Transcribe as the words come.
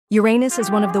Uranus is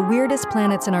one of the weirdest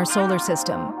planets in our solar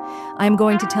system. I'm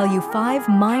going to tell you 5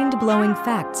 mind-blowing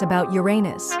facts about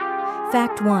Uranus.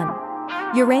 Fact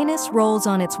 1. Uranus rolls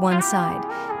on its one side.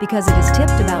 Because it is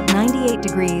tipped about 98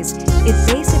 degrees, it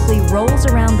basically rolls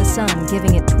around the sun,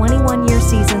 giving it 21-year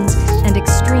seasons and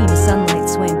extreme sunlight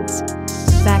swings.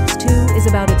 Fact 2 is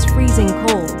about its freezing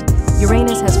cold.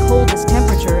 Uranus has coldest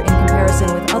temperature in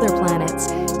comparison with other planets,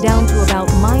 down to about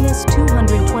minus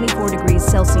 224 degrees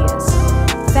Celsius.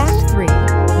 Fact 3.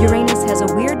 Uranus has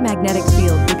a weird magnetic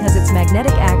field because its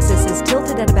magnetic axis is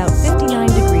tilted at about 59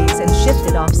 degrees and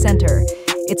shifted off-center.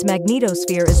 Its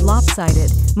magnetosphere is lopsided,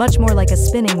 much more like a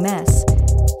spinning mess.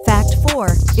 Fact 4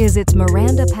 is its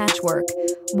Miranda patchwork.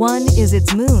 One is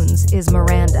its moons is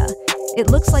Miranda. It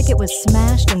looks like it was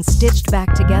smashed and stitched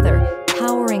back together,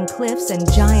 towering cliffs and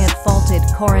giant faulted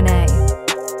coronae.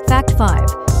 Fact 5.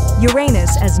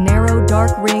 Uranus has narrow,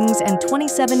 dark rings and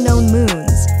 27 known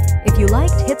moons. If you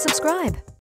liked, hit subscribe.